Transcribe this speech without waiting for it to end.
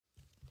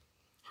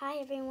Hi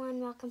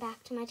everyone, welcome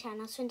back to my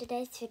channel. So in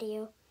today's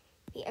video,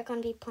 we are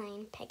going to be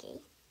playing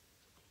Piggy,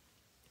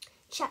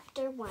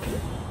 Chapter 1,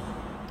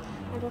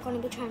 and we're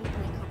going to be trying to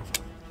play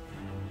Carnival.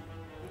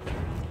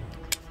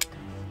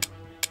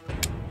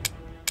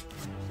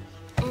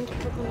 And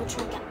we're going to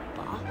try to get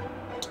bought,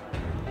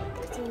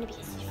 because I'm going to be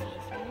a survivor.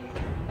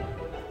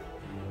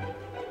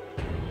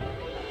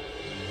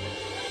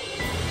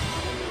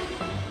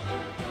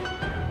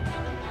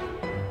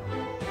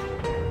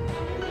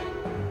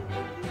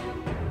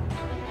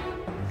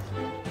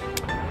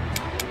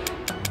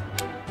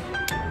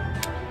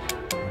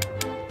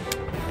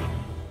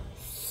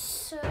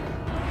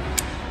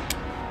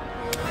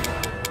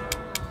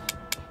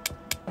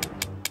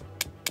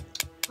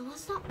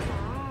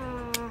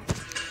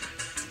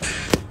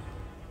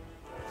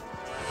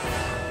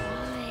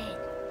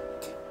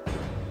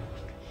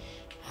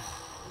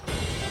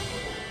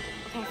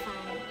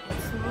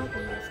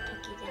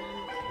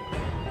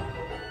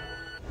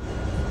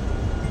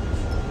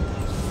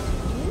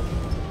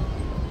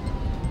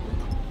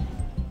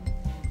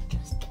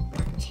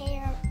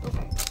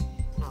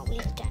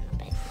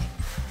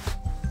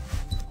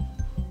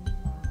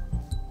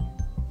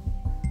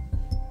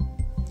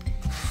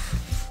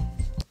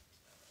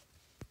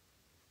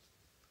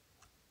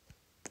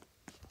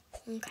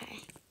 Okay,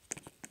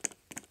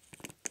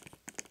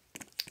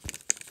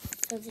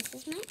 so this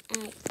is my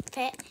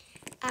outfit.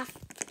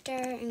 After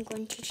I'm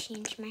going to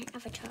change my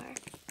avatar.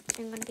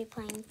 I'm going to be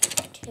playing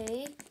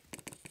 2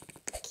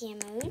 game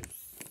modes.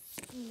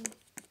 2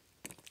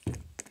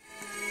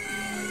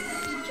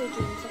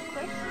 games, of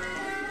course.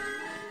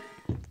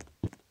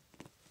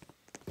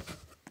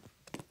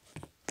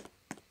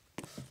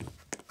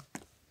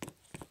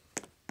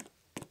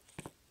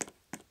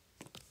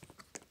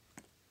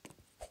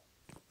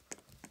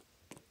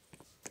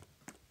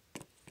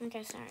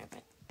 Okay, sorry,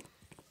 but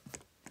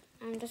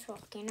I'm just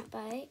walking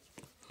about.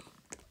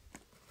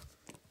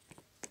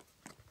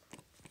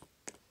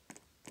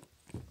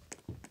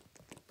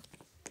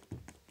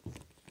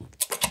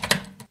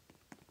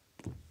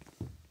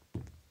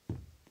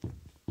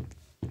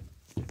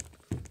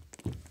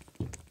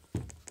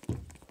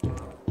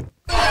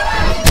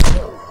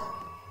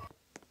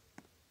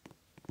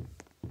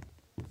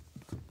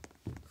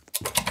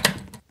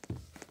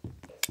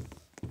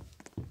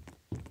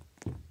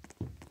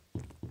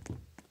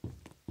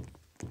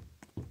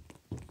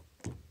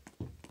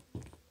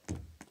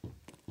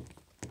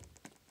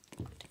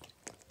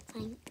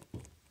 Fine.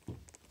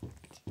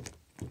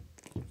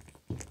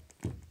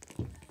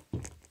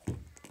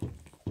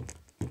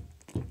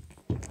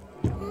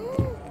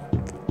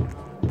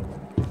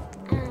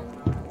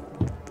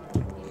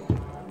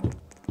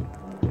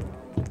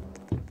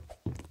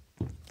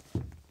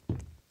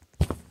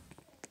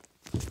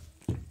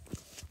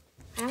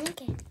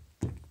 Okay.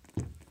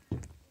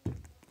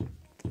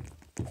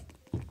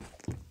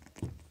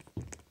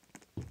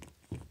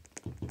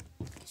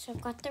 So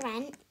I've got the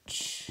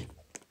wrench.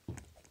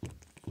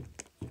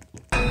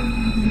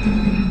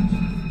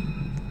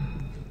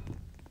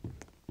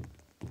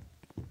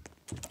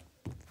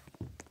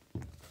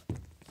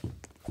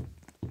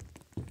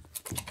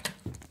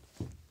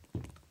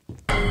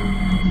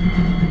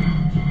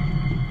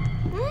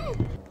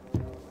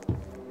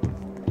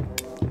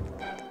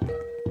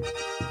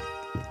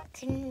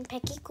 Can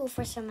Piggy go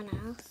for someone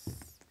else?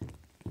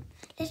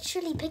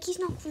 Literally, Piggy's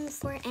not going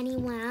for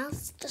anyone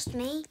else, just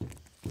me.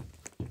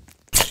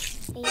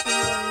 Leave me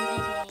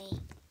alone,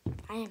 Piggy.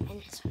 I am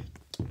innocent.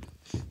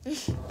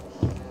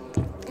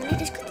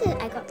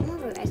 And I got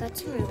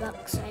some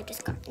Robux, so I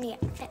just got the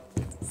outfit.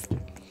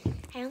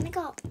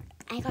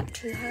 I got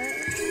 2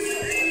 hearts,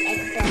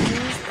 egg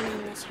bones, and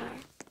then this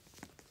heart.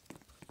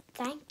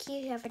 Thank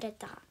you, whoever did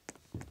that.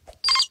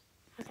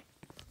 Okay.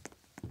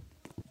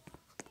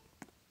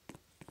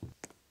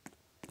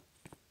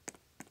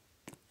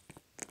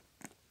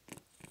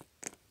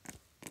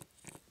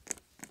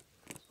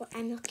 Well,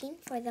 I'm looking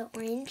for the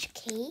orange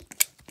key.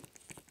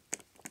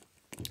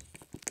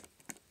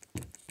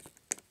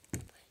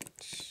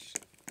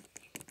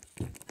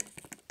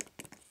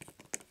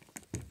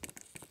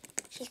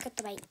 She's got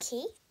the white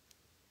key.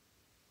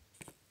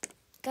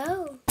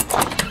 Go!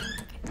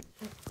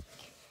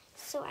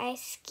 So I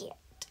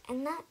escaped,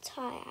 and that's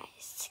how I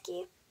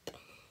escaped.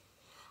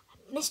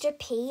 Mr.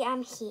 P,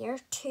 I'm here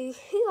too.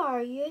 Who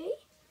are you?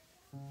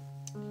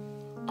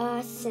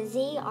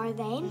 Sizzy, are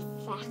they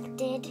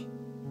infected?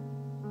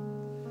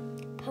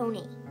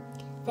 Pony,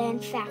 the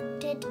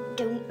infected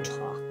don't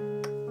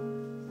talk.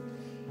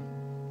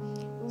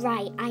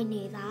 Right, I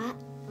knew that.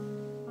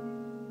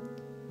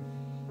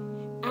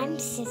 I'm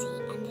Sizzy,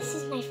 and this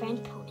is my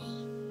friend Pony.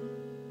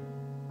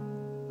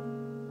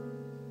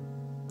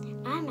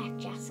 I'm at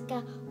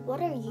Jessica. What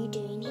are you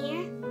doing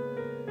here?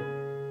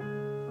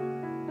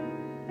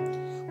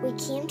 We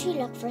came to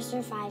look for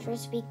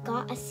survivors. We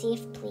got a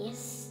safe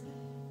place.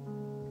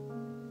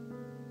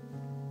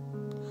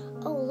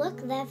 Oh,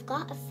 look, they've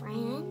got a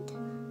friend.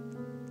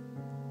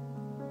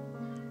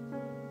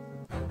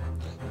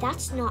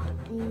 That's not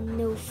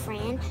no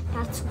friend.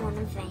 That's one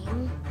of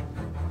them.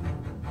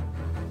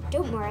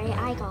 Don't worry,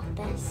 I got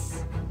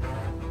this.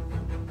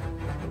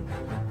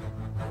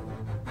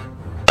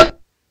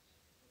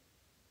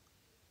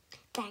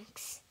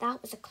 Thanks,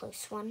 that was a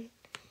close one.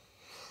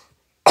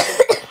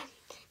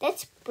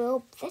 Let's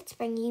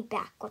bring you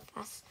back with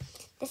us.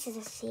 This is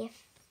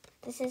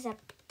a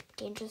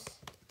dangerous.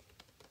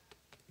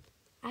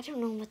 I don't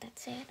know what that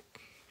said.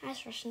 I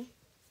was Russian.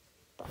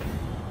 But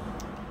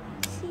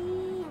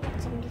see, I'm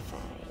at 75.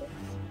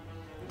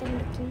 I'm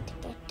looking to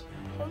get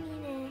pony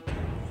neck.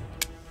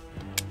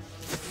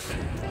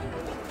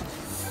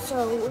 So,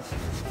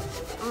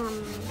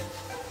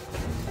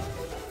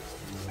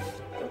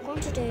 we're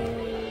going to do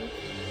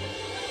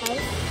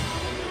house.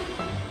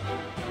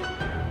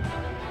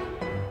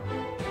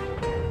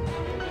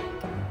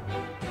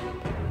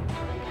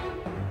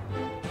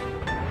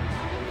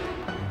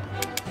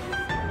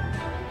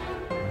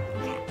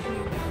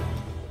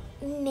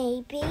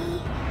 Maybe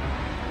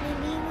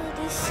we'll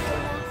do skill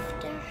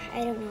after. I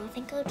don't know. I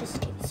think I'll just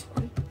do this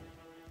one.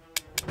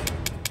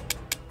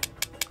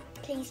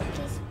 Please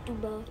do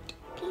both.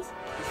 Please.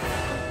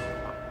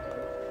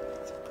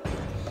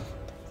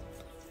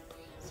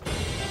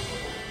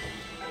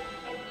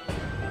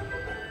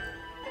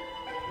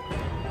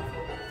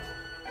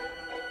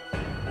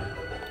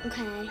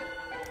 Okay.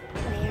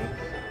 Where?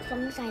 As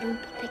long as I don't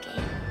be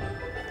picky.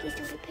 Please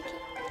don't be picky.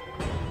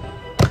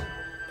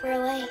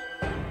 Really?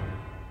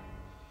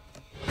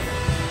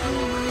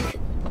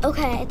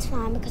 Okay, it's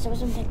fine because I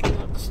wasn't picking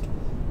next.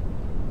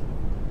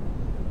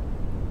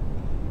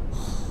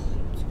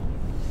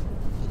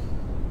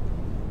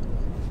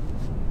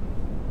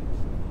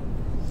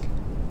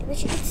 I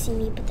wish you could see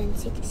me, but then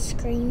see the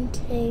screen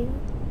too.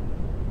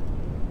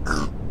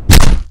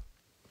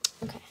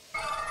 Okay.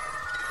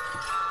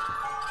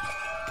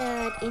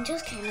 The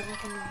angel's kind of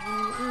like annoying.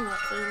 I love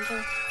the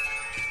angel.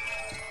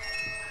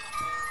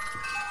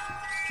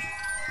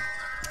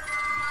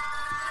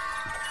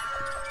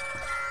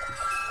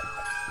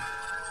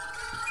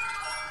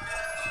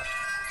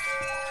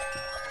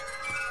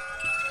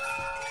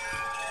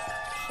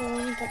 So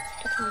when it gets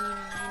to 29,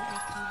 I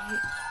can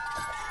hit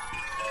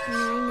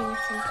 9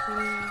 minutes and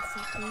 29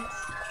 seconds.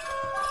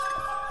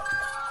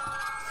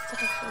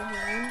 Instead of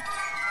 41.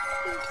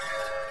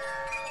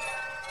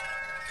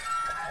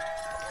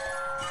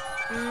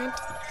 And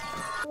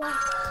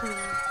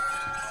welcome.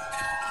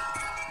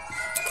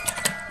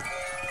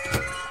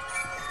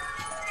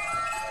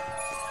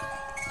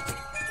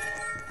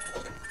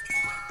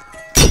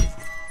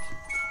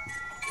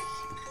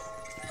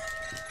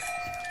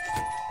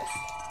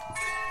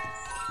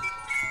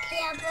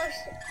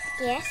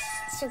 Yes,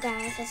 so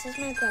guys, this is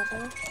my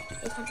brother.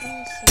 You can't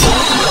really see.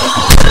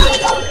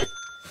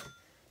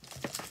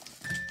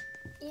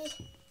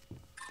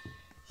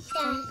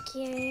 Thank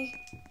you.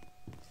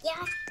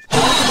 Yeah.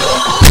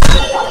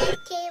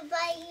 Okay,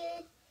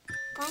 bye.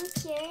 Thank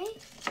you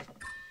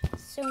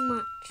so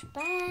much.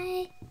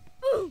 Bye.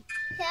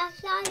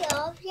 Yes, I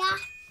love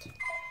that.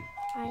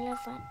 I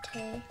love that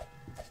too.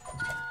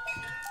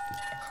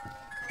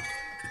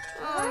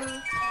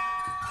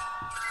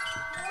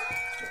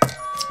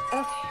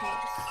 Okay.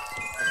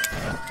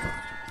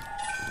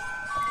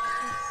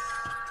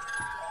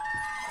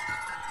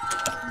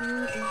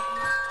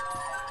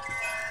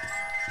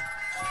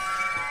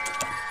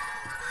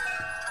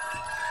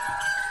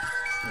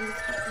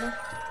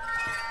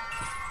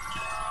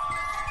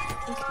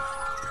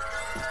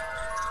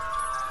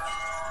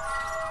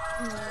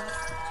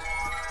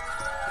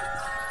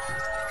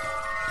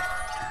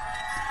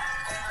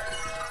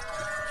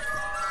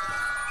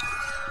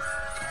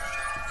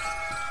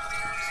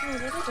 So I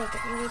really did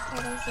get really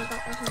proud. I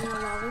got me a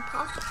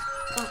lollipop,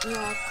 got me a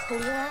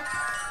cola,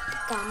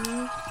 gum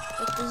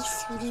with these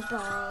sweetie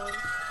balls,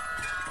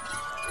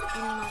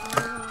 and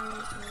another lemon.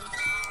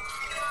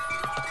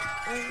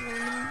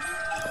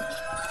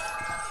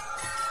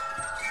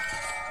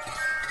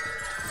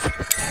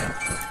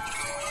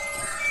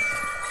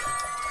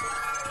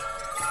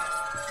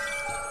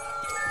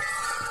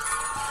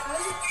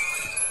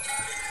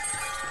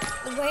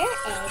 Where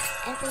is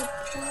everything?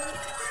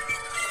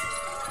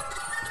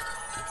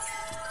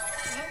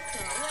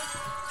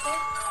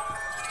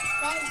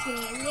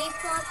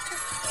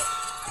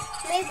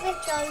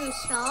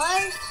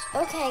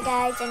 Okay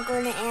guys, I'm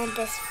going to end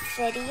this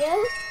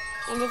video,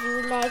 and if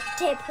you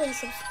liked it, please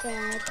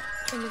subscribe,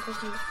 turn on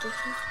those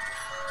notifications,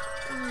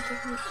 and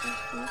give me a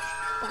huge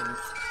thumbs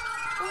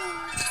up.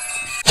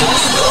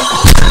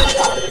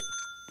 Bye.